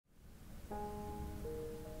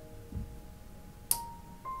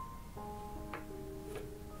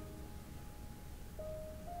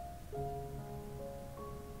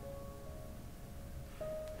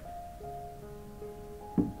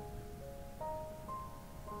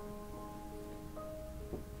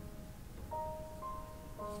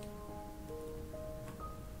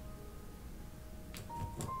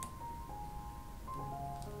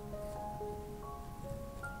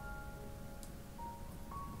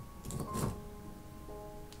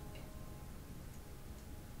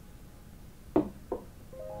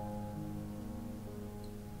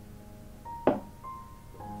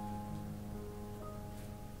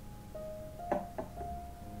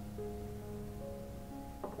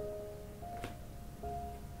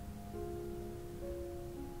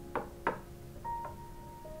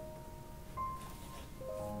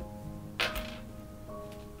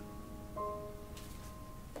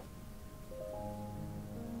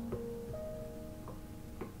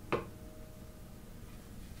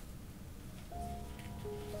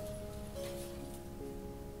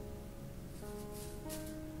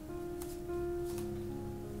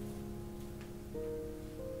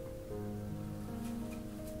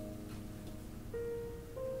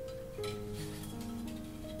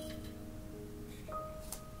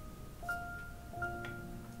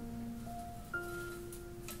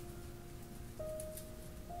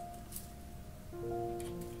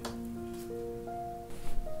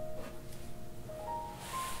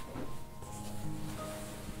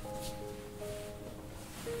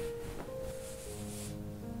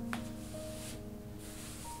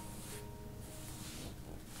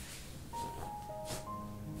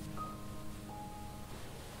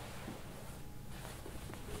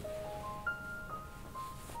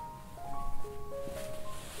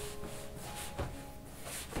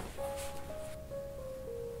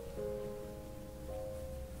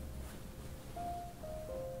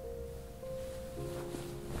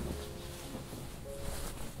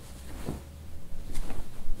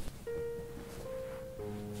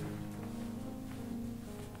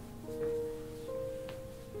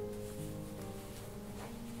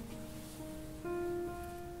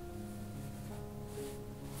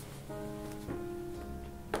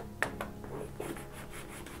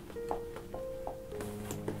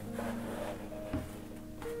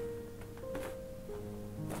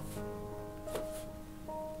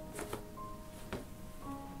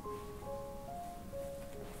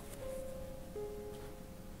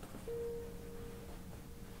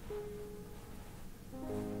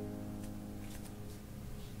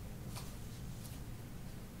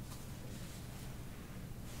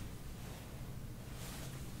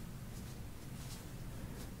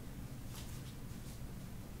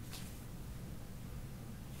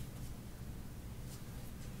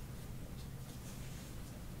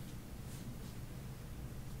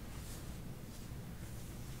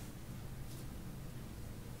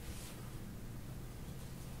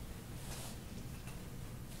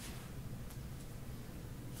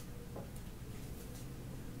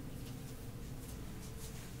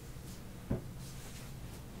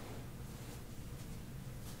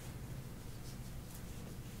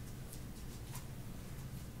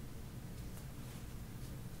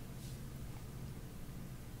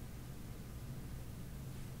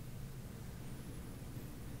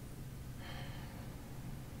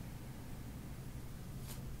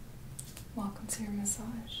welcome to your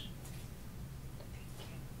massage.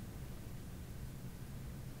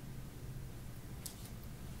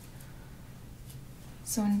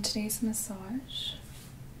 So in today's massage,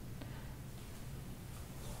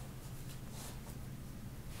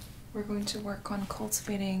 we're going to work on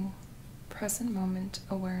cultivating present moment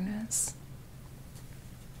awareness.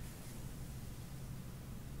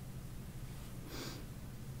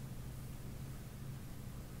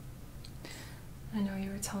 I know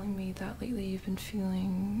you were telling me that lately you've been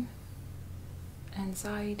feeling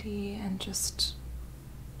anxiety and just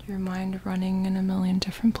your mind running in a million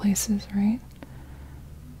different places, right?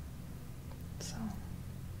 So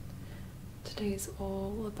today's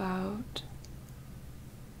all about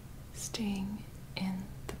staying in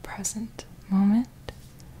the present moment.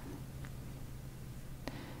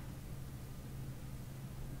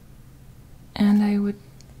 And I would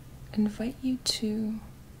invite you to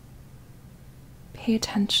pay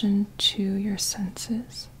attention to your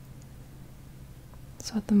senses.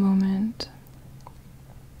 So at the moment,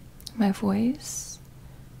 my voice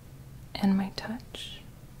and my touch.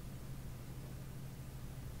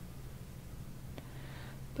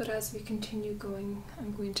 But as we continue going,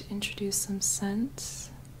 I'm going to introduce some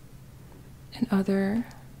scents and other,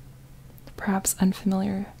 perhaps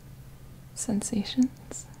unfamiliar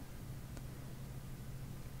sensations.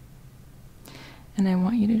 And I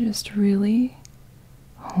want you to just really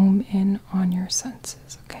home in on your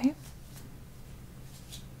senses, okay?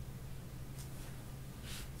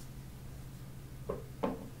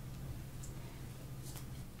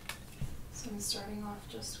 So I'm starting off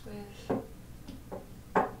just with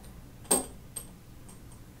a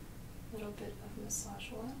little bit of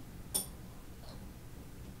massage oil.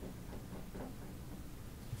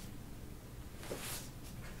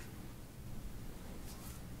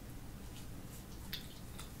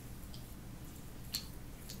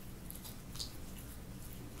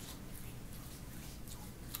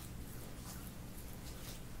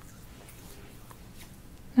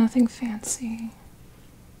 Nothing fancy.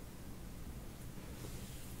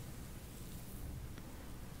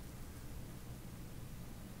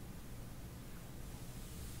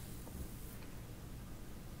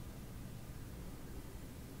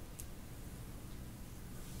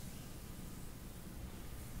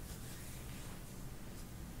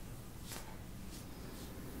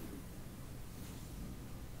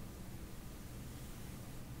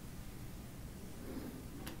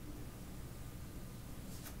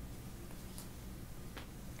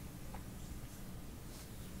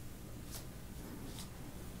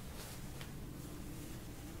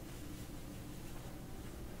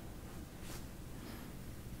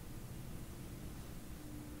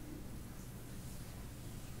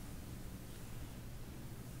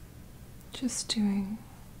 Just doing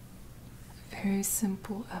a very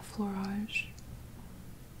simple effleurage,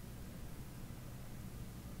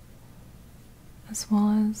 as well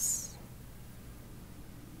as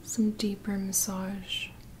some deeper massage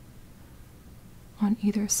on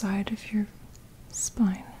either side of your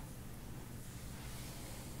spine.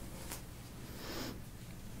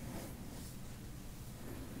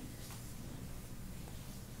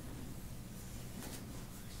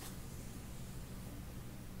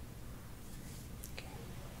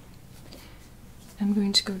 I'm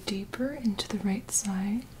going to go deeper into the right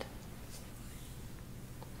side.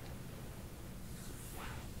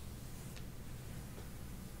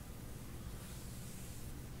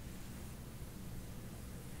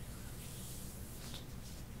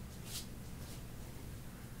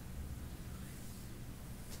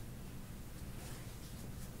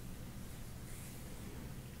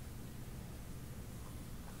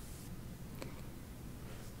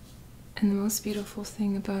 And the most beautiful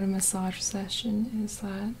thing about a massage session is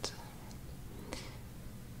that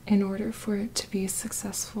in order for it to be a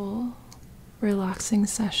successful, relaxing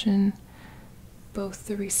session, both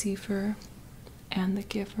the receiver and the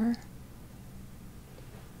giver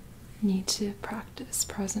need to practice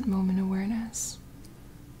present moment awareness.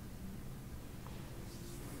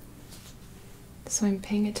 So I'm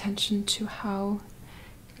paying attention to how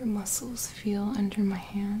your muscles feel under my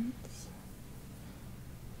hands.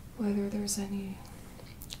 Whether there's any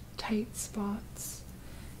tight spots,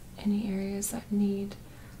 any areas that need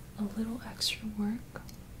a little extra work.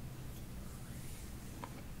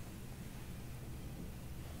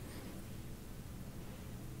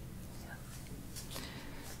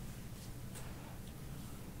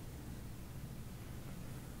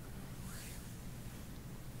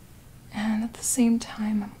 And at the same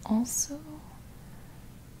time, I'm also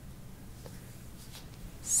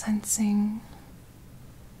sensing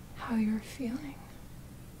how you're feeling.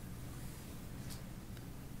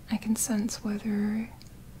 I can sense whether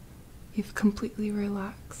you've completely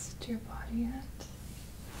relaxed your body yet,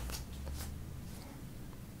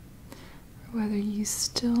 or whether you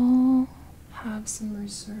still have some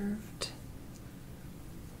reserved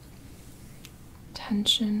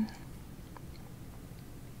tension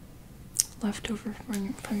left over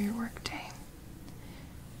from your work day.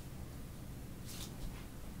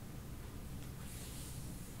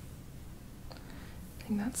 I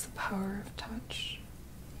think that's the power of touch.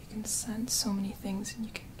 You can sense so many things and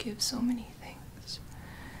you can give so many things.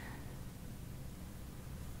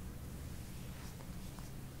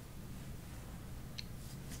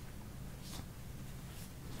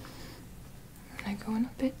 And I go in a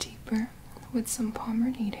bit deeper with some palmar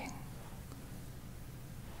kneading.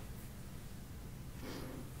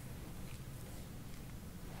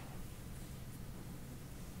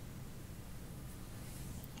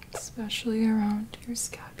 Especially around your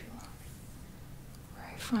scapula, where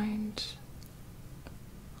I find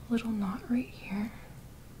a little knot right here.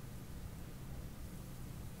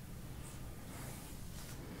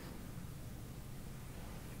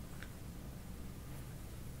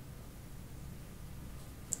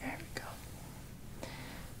 There we go.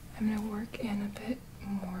 I'm going to work in a bit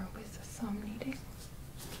more with the thumb kneading.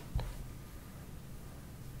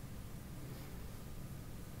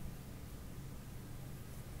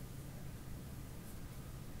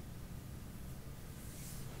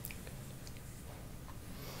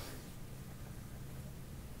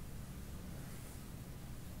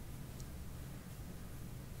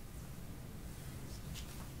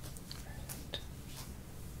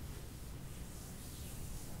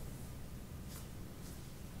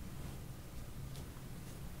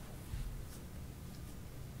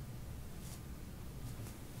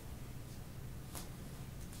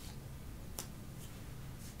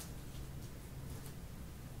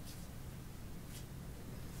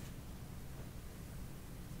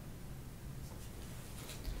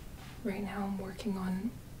 Right now I'm working on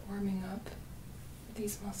warming up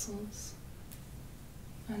these muscles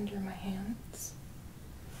under my hands,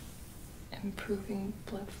 improving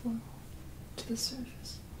blood flow to the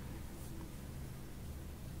surface,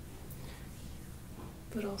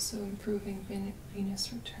 but also improving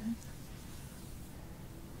venous return.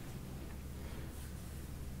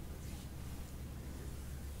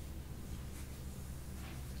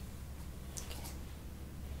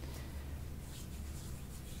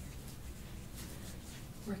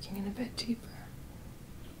 Working in a bit deeper.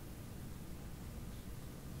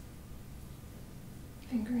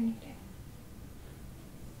 Finger kneading.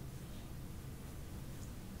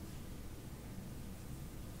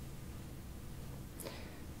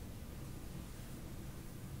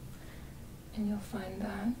 And you'll find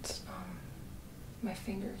that my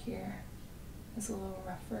finger here is a little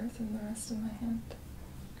rougher than the rest of my hand.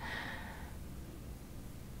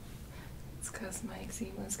 It's because my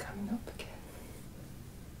eczema is coming up again.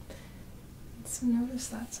 So notice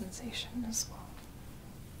that sensation as well.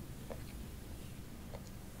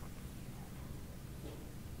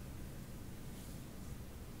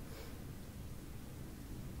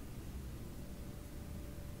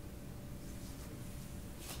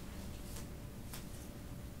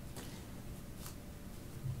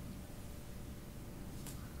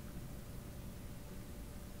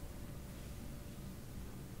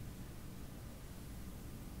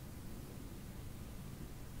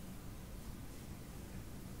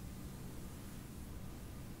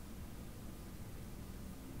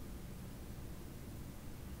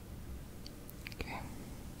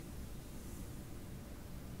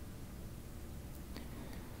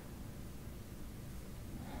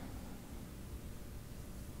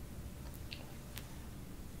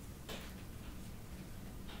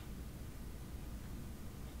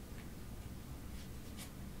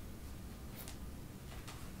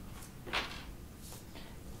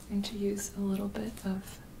 Going to use a little bit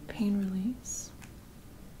of pain release.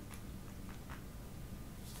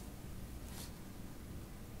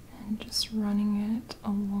 And just running it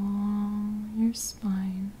along your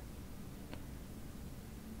spine.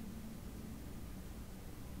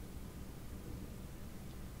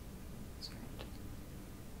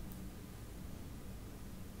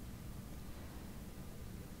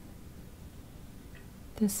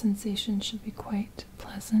 This sensation should be quite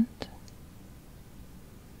pleasant.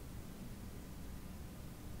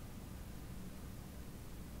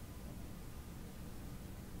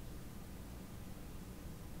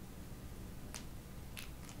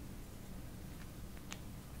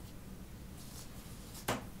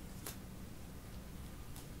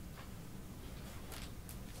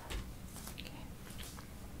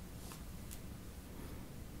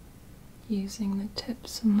 using the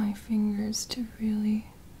tips of my fingers to really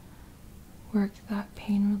work that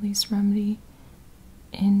pain release remedy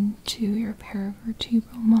into your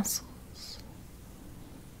paravertebral muscles.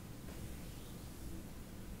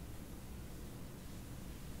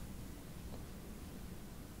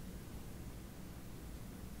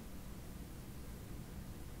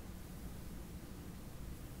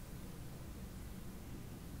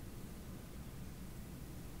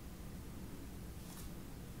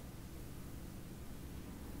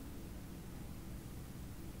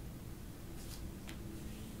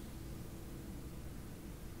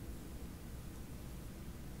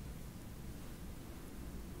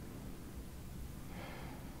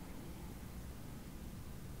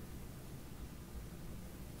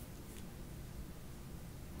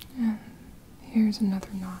 And here's another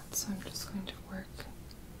knot, so I'm just going to work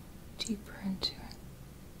deeper into it.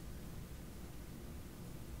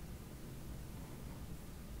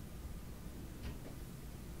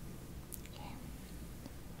 Okay,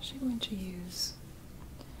 I'm actually going to use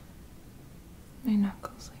my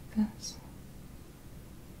knuckles like this.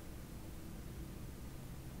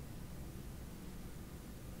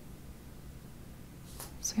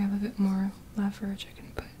 So I have a bit more leverage, I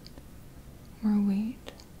can put more weight,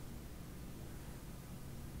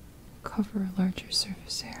 cover a larger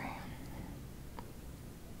surface area.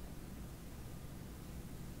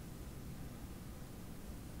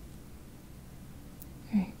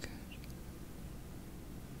 Very good.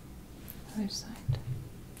 Other side.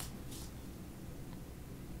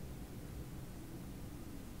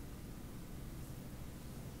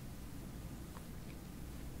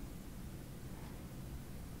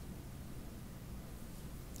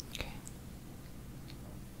 Okay.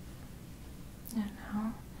 And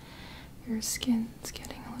now your skin's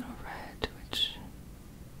getting a little red, which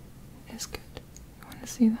is good. You want to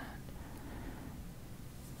see that?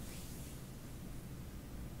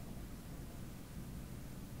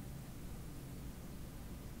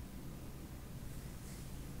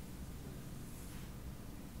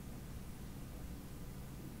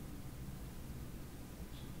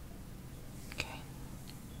 Okay.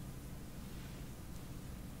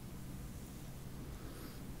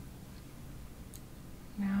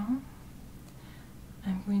 Now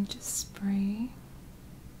I'm going to spray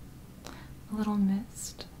a little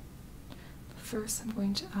mist. But first, I'm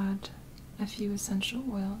going to add a few essential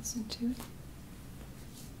oils into it.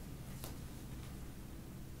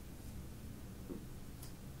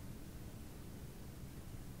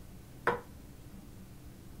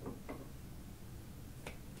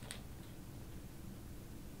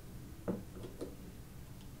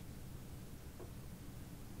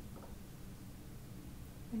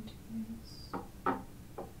 I'm going to use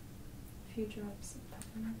a few drops of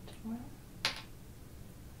peppermint oil.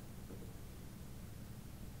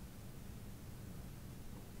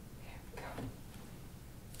 There we go.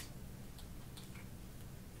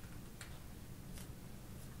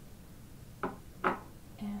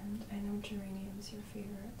 And I know geranium is your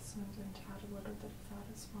favorite, so I'm going to add a little bit of that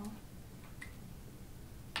as well.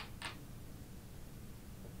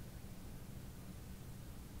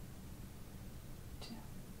 Good.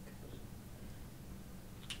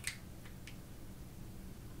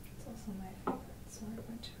 It's also my favorite, so we're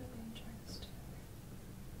going to really enjoy this together.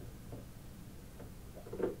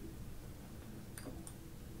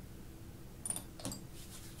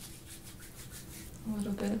 A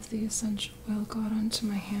little bit of the essential oil got onto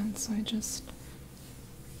my hand, so I just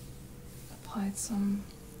applied some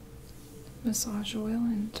massage oil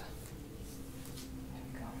and there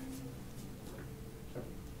we go.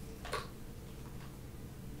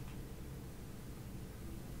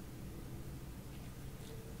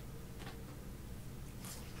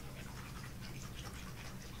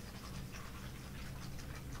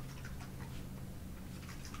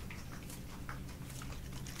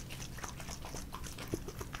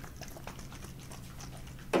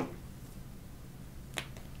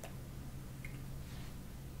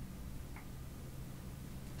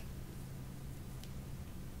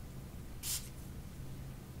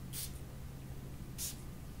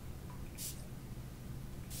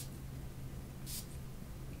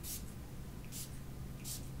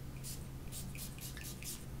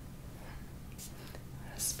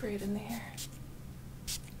 Spray it in the hair.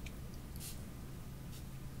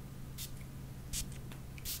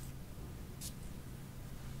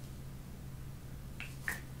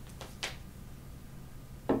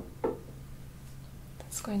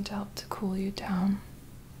 That's going to help to cool you down.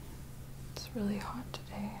 It's really hot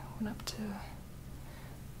today. Went up to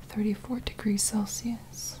 34 degrees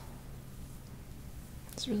Celsius.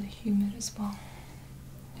 It's really humid as well.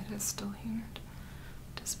 It is still humid.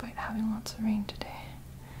 despite having lots of rain today.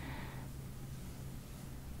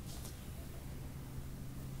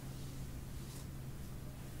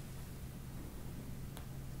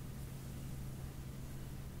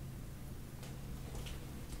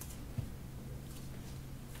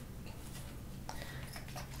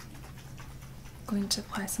 Going to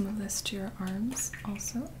apply some of this to your arms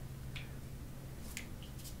also.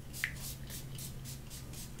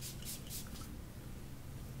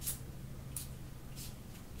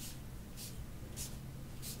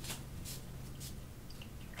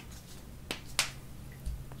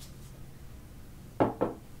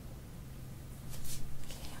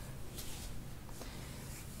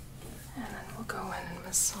 And then we'll go in and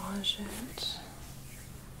massage it.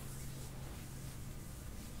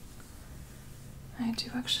 I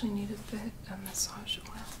do actually need a bit of massage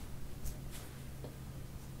oil.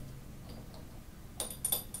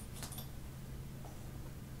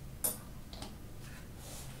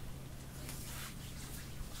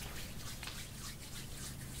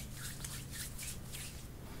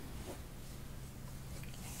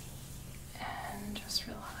 And just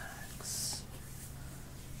relax.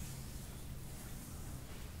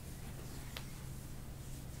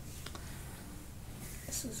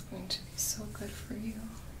 This is going to be so good for you.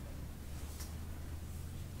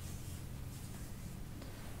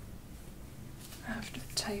 After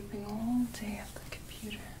typing all day at the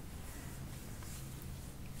computer.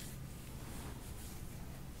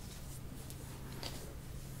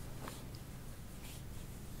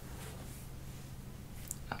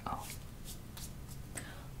 Uh-oh.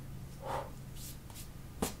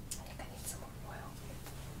 I think I need some more oil.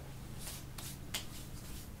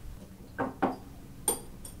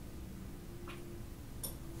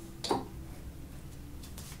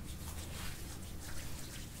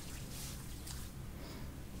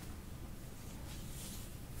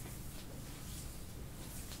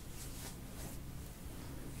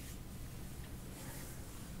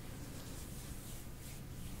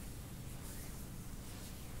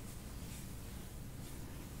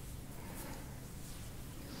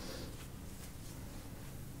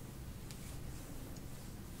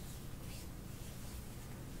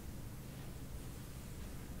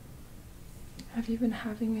 Have you been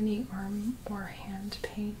having any arm or hand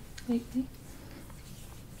pain lately?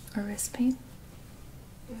 Or wrist pain?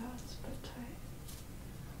 Yeah, it's a bit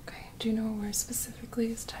tight. Okay, do you know where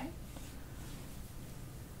specifically is tight?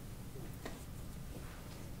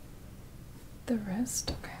 The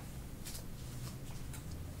wrist? Okay.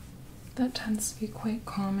 That tends to be quite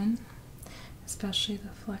common, especially the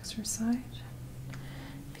flexor side,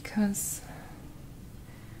 because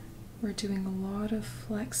we're doing a lot of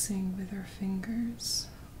flexing with our fingers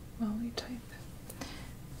while we type.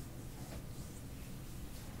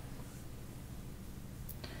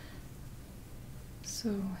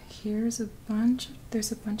 So there's a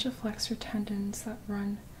bunch of flexor tendons that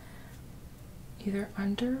run either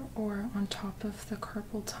under or on top of the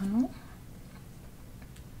carpal tunnel,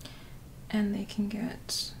 and they can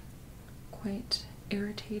get quite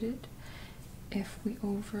irritated if we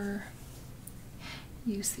overuse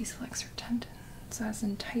these flexor tendons, as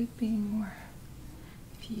in typing or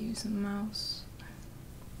if you use a mouse.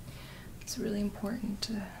 It's really important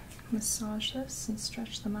to massage this and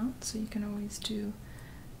stretch them out, so you can always do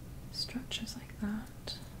stretches like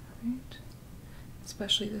that, right?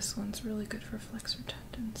 Especially this one's really good for flexor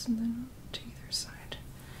tendons, and then to either side.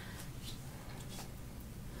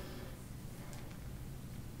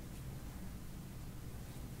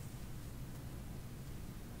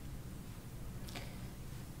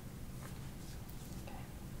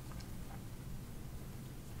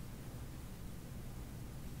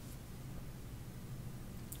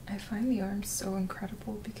 I find the arms so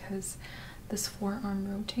incredible because this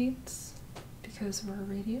forearm rotates because of our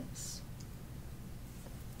radius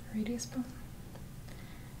bone.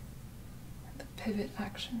 And the pivot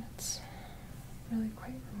action, it's really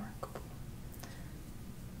quite remarkable.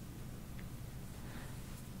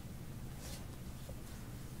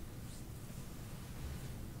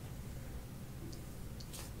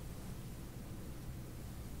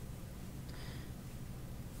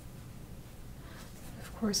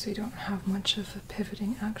 Of course, we don't have much of a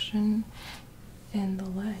pivoting action in the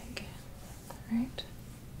leg, right?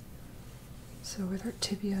 So with our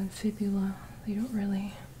tibia and fibula, they don't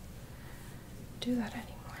really do that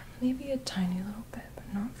anymore. Maybe a tiny little bit,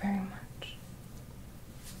 but not very much.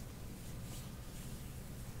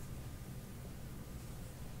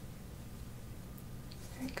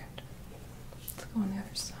 Very good. Let's go on the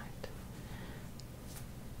other side.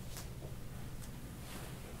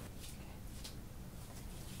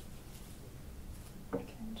 Okay,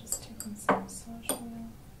 just take on some massage oil.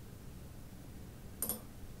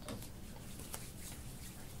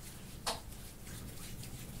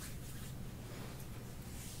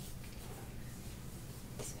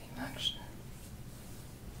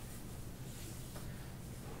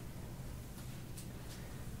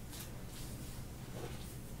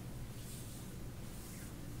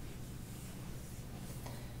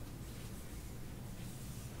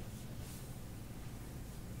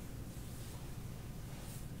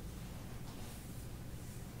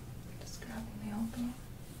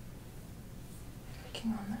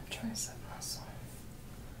 working on that tricep muscle.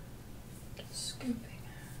 Just scooping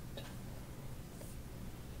it.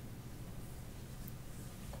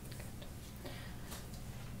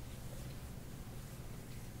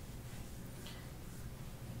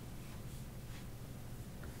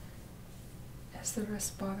 Good. Is the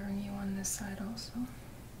wrist bothering you on this side also?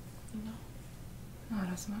 No.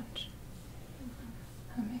 Not as much.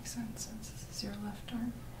 That makes sense since this is your left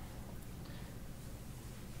arm.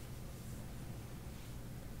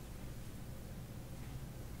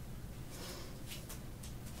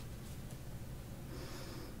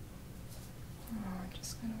 Oh, we're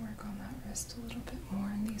just going to work on that wrist a little bit more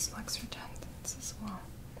and these flexor tendons as well.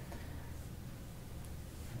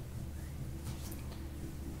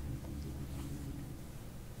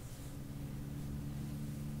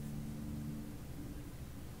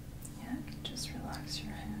 Yeah, just relax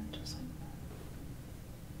your hand just like that.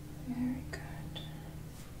 Very good.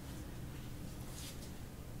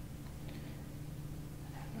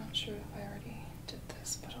 I'm not sure if I already did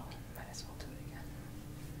this, but I might as well do it again.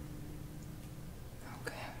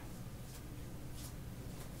 Okay.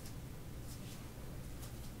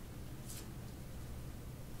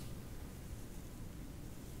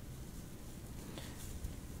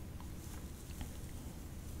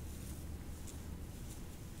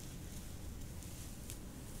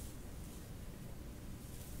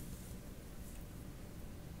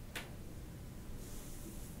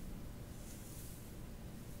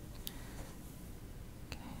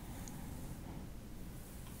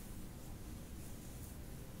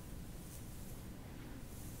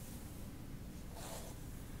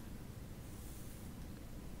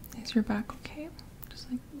 Is your back okay? Just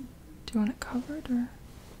like, do you want it covered or?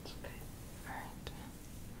 It's okay. Alright.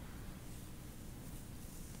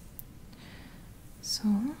 So,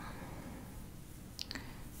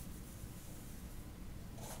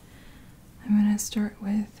 I'm going to start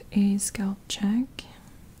with a scalp check,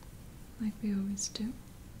 like we always do.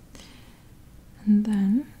 And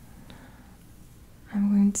then I'm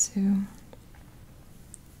going to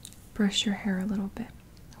brush your hair a little bit,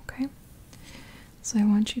 okay? So I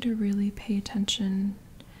want you to really pay attention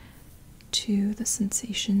to the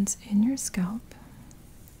sensations in your scalp.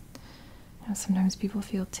 You know, sometimes people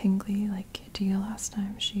feel tingly, like Adia last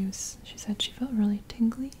time. She said she felt really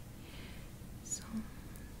tingly. So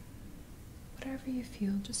whatever you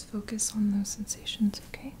feel, just focus on those sensations,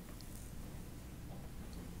 okay?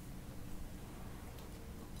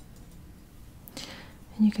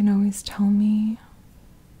 And you can always tell me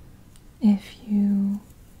if you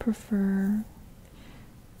prefer,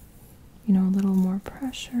 you know, a little more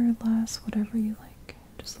pressure, less, whatever you like.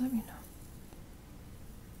 Just let me know.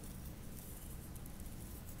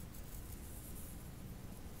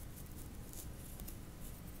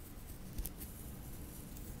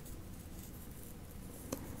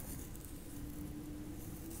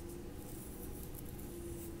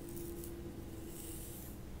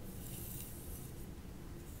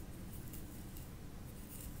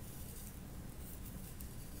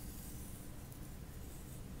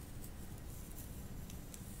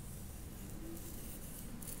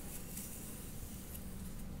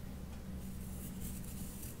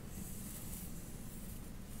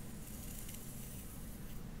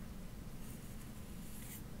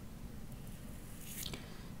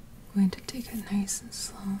 I'm going to take it nice and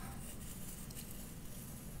slow.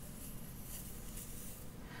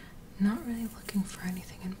 Not really looking for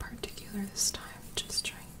anything in particular this time, just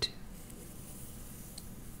trying to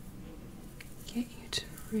get you to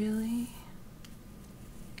really,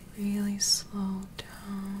 really slow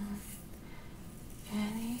down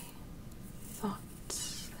any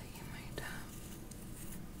thoughts that you might have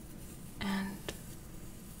and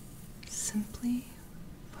simply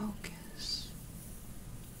focus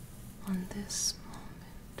on this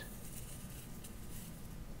moment.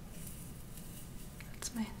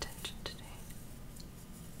 That's my intention today.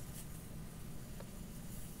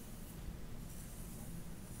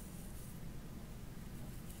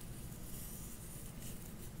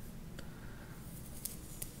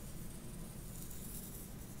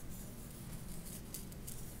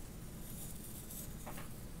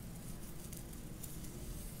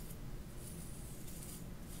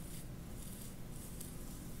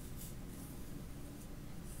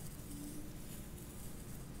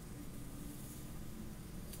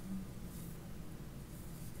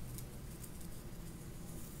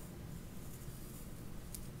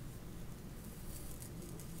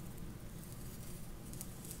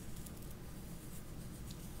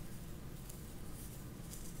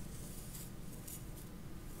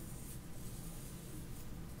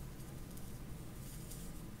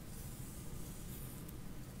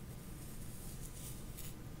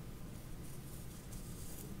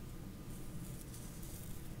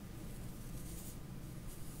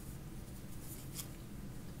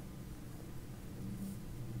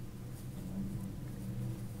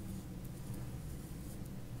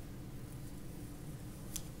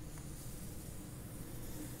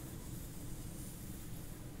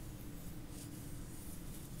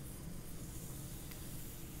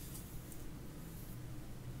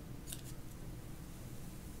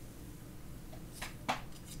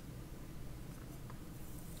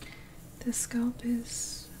 The scalp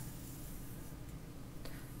is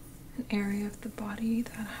an area of the body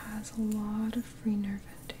that has a lot of free nerve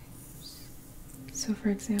endings. So, for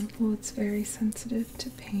example, it's very sensitive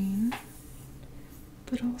to pain,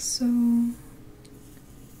 but also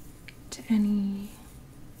to any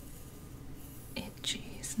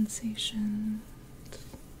itchy sensations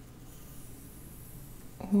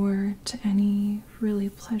or to any really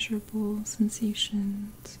pleasurable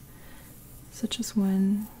sensations, such as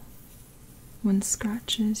when one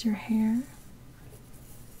scratches your hair,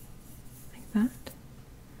 like that.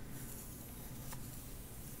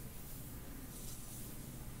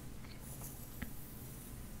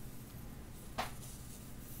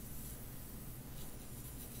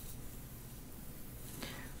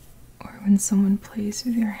 Or when someone plays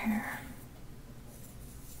with your hair.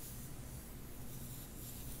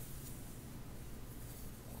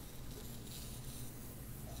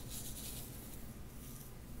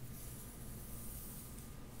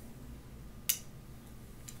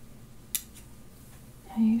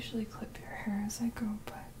 I usually clip your hair as I go,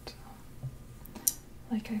 but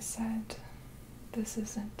like I said, this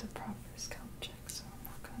isn't a proper scalp check, so I'm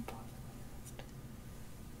not going to bother with it.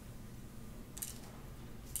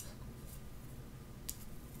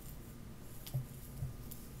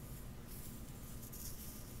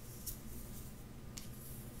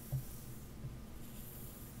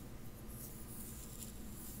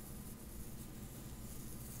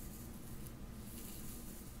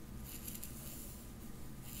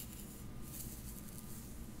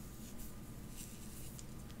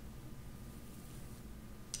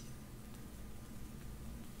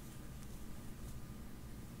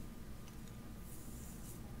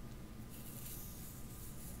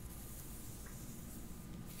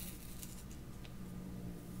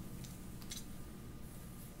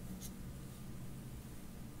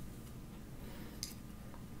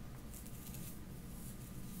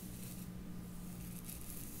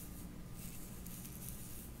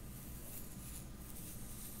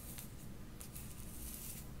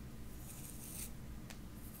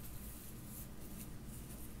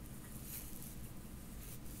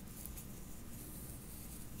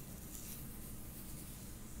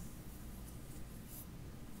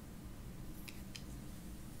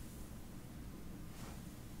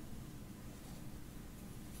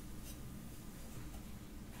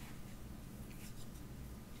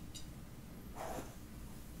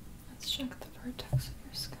 Let's check the vertex of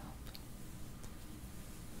your scalp.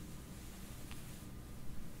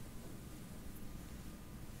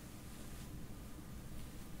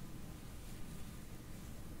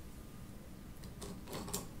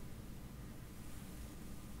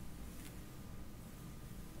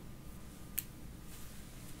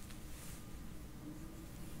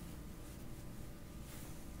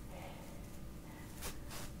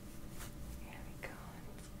 Here we go.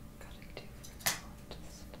 That's gotta do for now.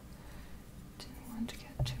 Just didn't want to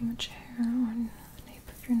get too much hair on the nape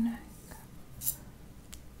of your neck.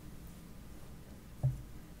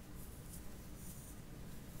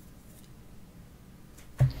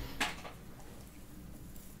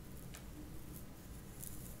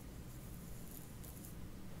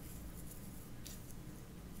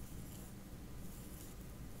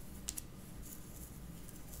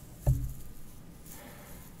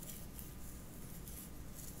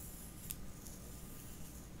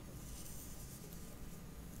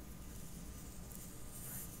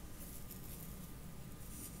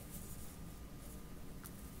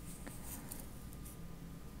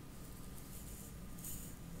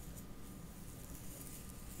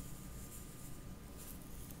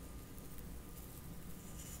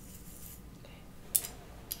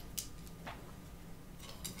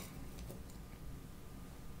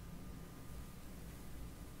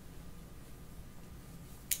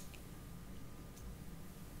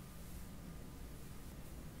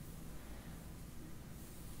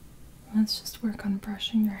 Let's just work on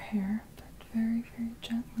brushing your hair, but very, very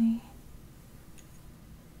gently.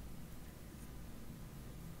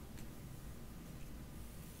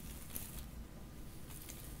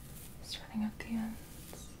 Starting at the ends.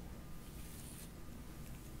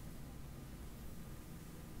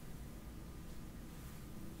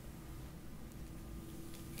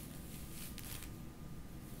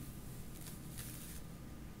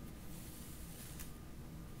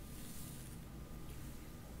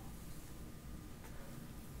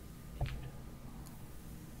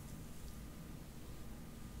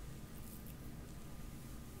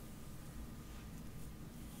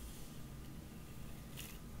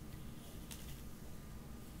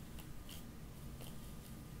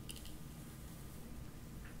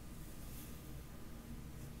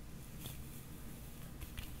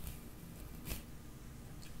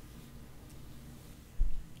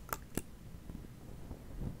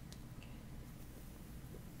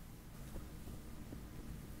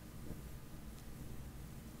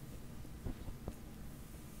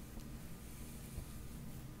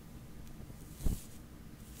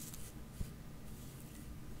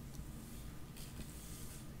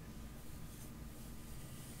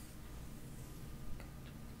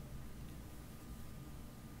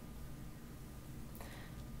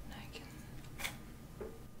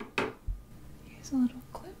 use a little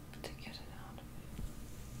clip to get it out of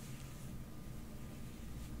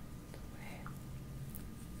the way.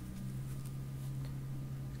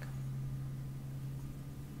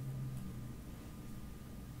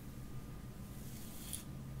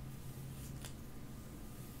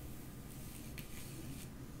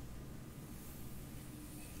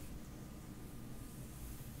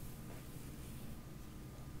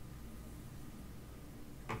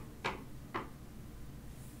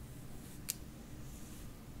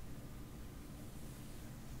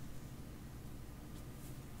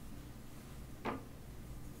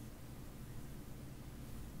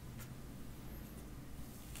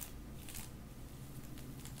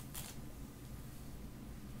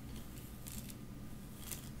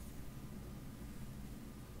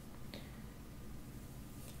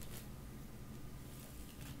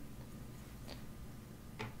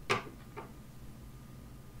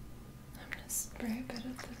 Spray a bit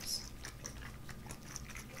of this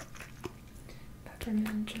peppermint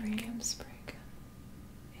and geranium spray gun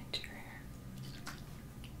into your hair.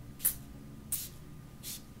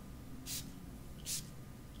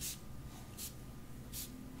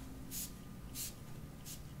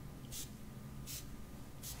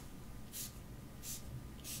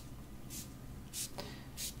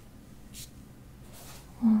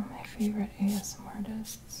 One of my favorite ASMR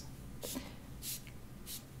artists,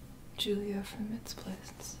 Julia from Its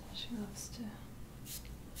Bliss. She loves to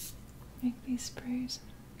make these sprays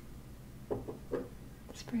and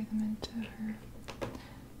spray them into her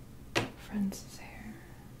friends' hair.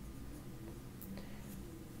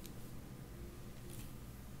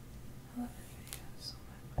 I love her videos so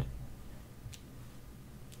much.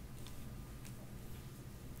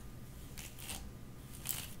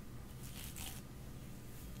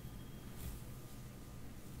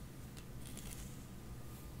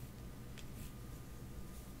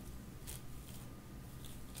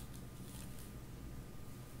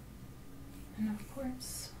 And of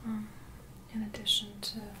course, in addition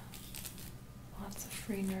to lots of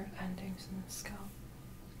free nerve endings in the scalp,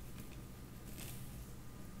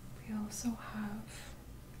 we also have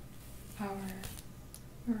our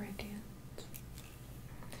meridians,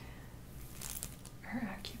 our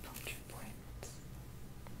acupuncture points.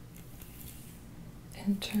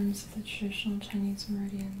 In terms of the traditional Chinese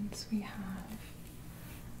meridians, we have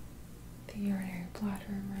the urinary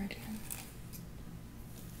bladder meridian,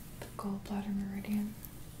 gallbladder meridian,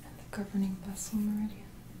 and the governing vessel meridian.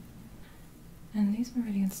 And these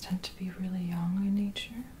meridians tend to be really young in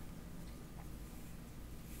nature.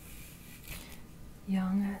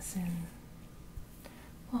 Young as in,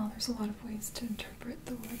 well, there's a lot of ways to interpret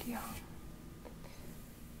the word young.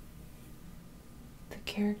 The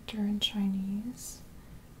character in Chinese,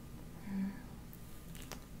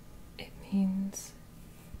 it means,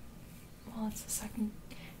 well, it's the second,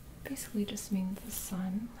 basically just means the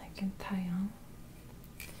sun, like in Taiyang.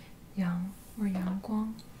 Yang, or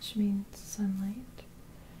Yangguang, which means sunlight.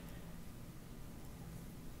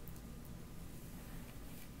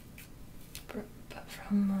 But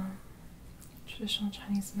from a traditional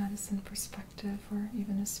Chinese medicine perspective, or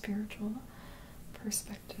even a spiritual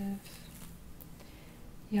perspective,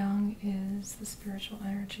 Yang is the spiritual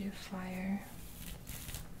energy of fire.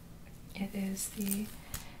 It is the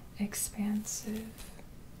expansive,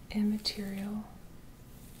 immaterial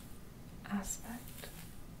aspect.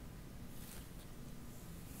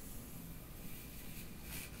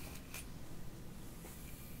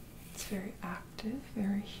 It's very active,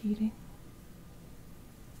 very heating.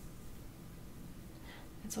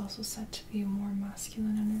 It's also said to be a more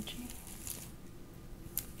masculine energy,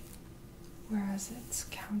 whereas its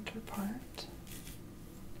counterpart,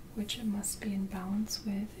 which it must be in balance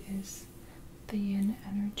with, is the yin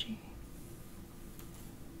energy.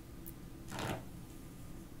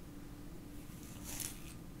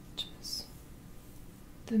 Which is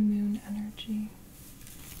the moon energy,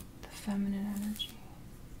 the feminine energy.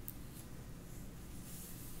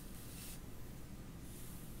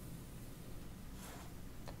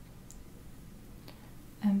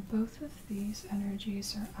 And both of these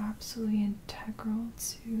energies are absolutely integral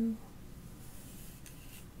to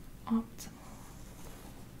optimal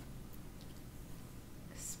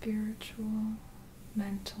spiritual,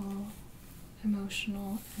 mental,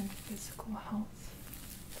 emotional, and physical health.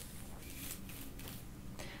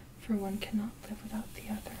 For one cannot live without the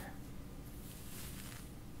other.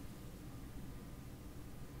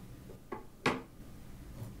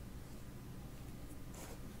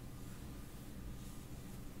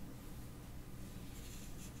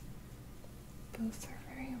 Both are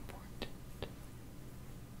very important.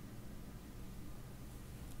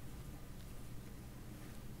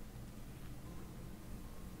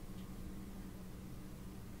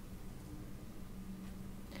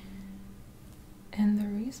 And the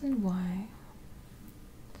reason why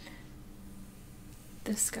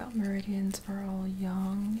the scalp meridians are all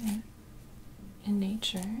young in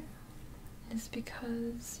nature is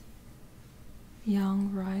because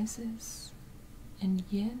yang rises and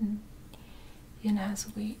yin. Yin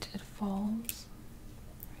has weight, it falls.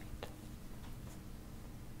 Right?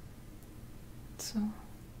 So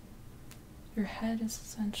your head is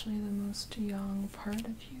essentially the most young part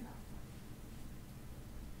of you.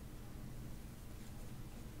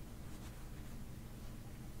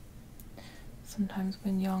 Sometimes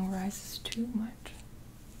when yang rises too much,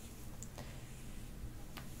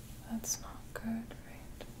 that's not good,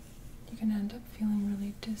 right? You can end up feeling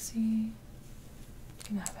really dizzy, you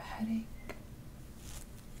can have a headache,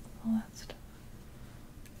 all that stuff.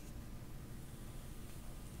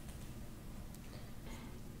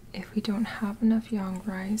 If we don't have enough yang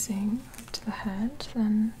rising up to the head,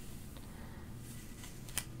 then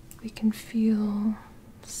we can feel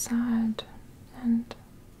sad and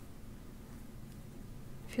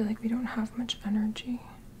feel like we don't have much energy.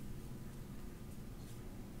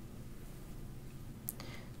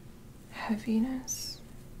 Heaviness.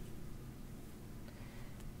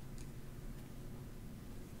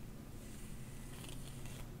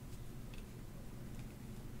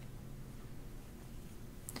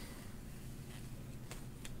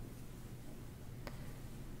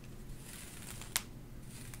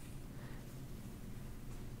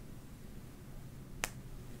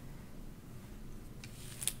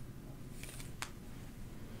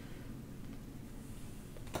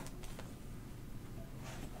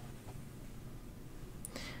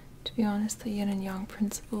 To be honest, the yin and yang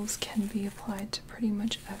principles can be applied to pretty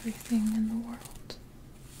much everything in the world.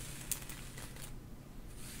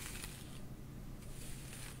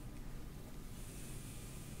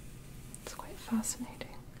 It's quite fascinating.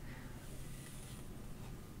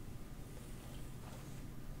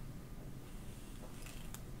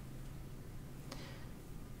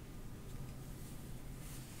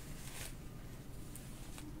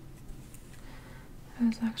 I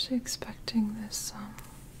was actually expecting this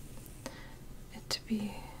it to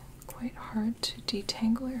be quite hard to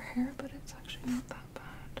detangle your hair, but it's actually not that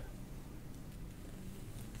bad.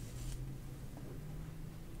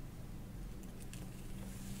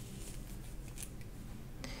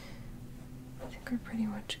 I think we're pretty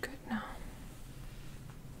much good now.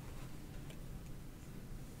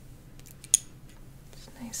 It's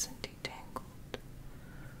nice and detangled.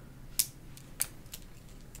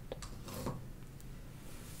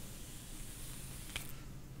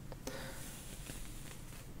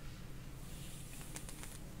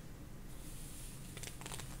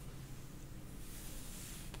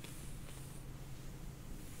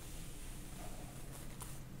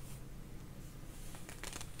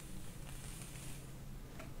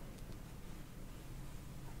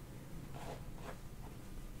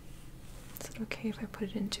 Is it okay if I put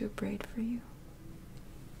it into a braid for you?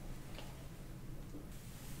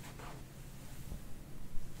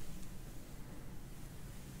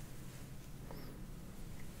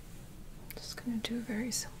 I'm just gonna do a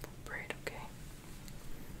very simple braid, okay?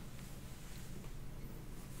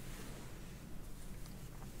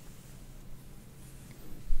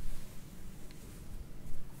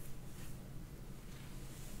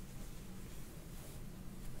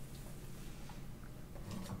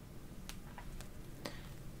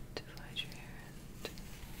 Divide your hair into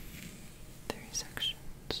 3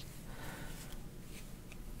 sections.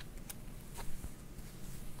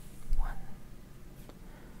 1.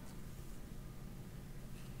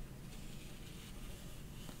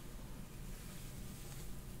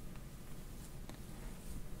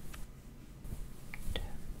 Two.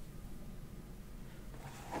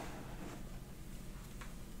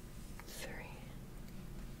 3.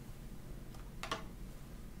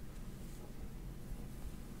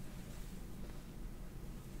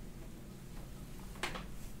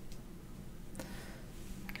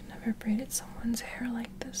 I've never braided someone's hair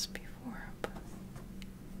like this before, but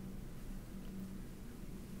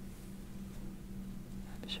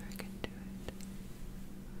I'm sure I can do it.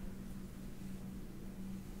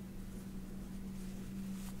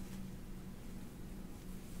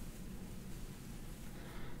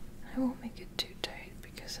 I won't make it too tight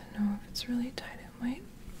because I know if it's really tight it might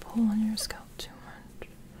pull on your scalp too much.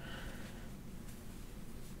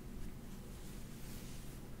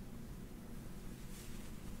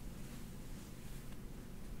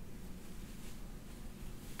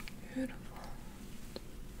 Beautiful.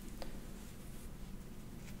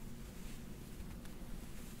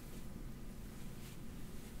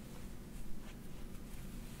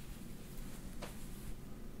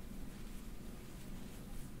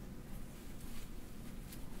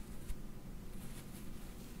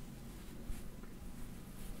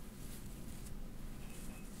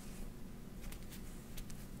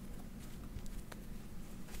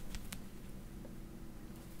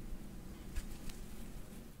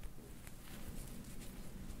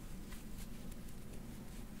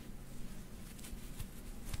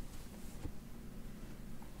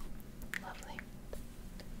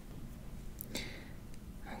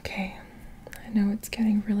 Okay, I know it's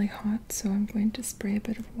getting really hot, so I'm going to spray a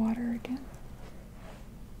bit of water again.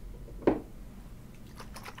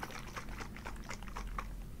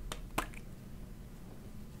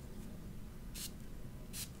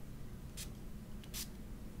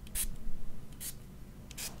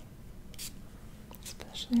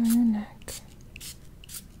 Especially on your neck.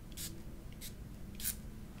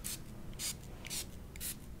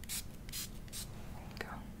 There you go.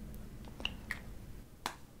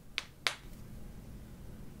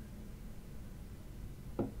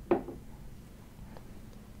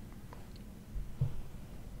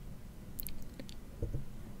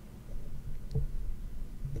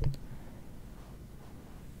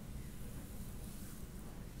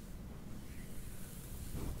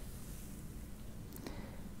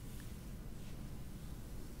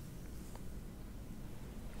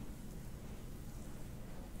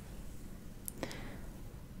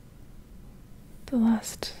 The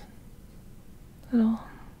last little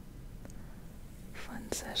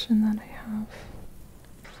fun session that I have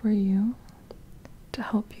for you to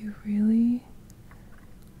help you really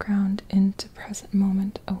ground into present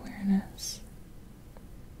moment awareness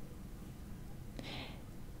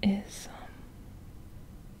is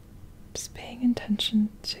just paying attention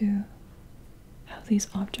to how these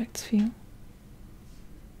objects feel.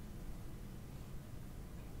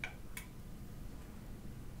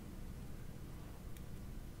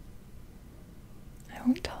 I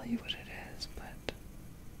won't tell you what it is, but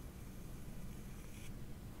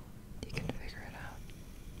you can figure it out.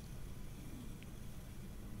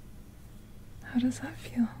 How does that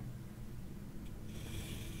feel?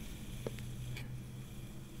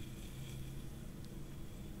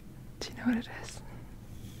 Do you know what it is?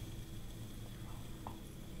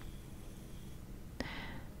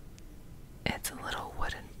 It's a little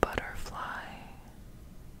wooden butterfly.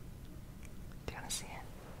 Do you want to see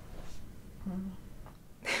it? Mm.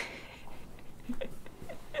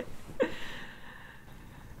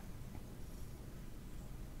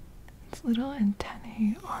 Its little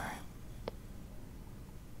antennae are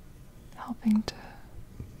helping to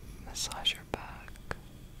massage your back.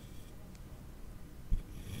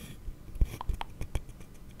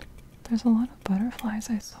 There's a lot of butterflies.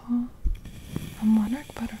 I saw a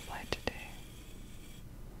monarch butterfly today.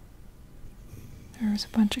 There was a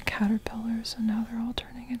bunch of caterpillars, and now they're all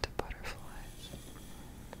turning into butterflies.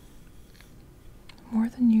 More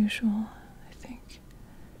than usual, I think,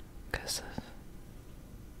 because of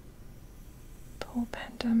the whole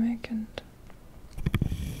pandemic and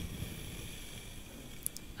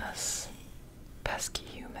us pesky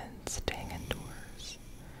humans staying indoors.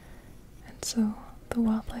 And so the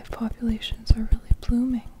wildlife populations are really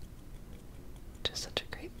blooming, which is such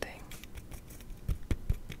a great thing.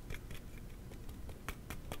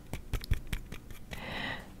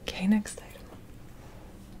 Okay, next item.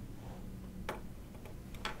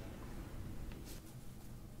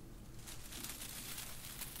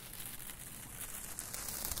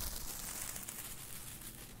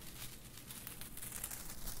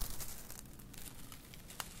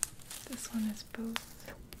 This one is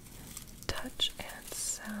both touch and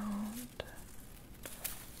sound.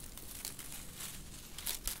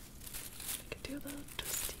 I could do a little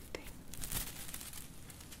twisty thing.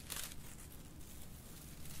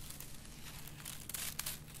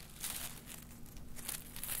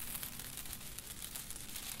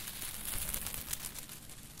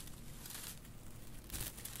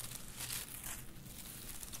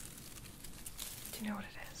 Do you know what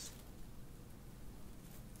it is?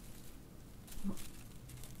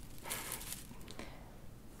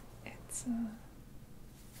 It's a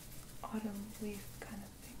autumn leaf kind of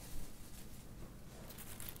thing.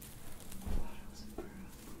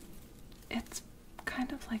 It's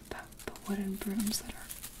kind of like the wooden brooms that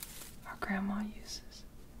our grandma uses.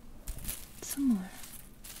 It's similar.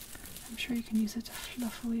 I'm sure you can use it to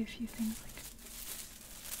fluff away a few things like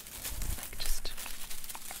just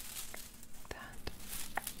like that.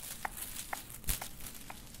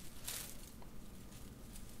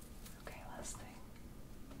 Okay, last thing.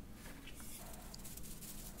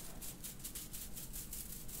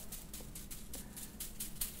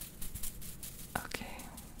 Okay.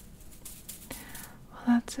 Well,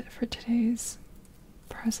 that's it for today's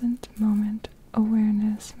present moment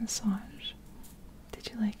awareness massage. Did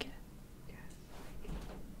you like it?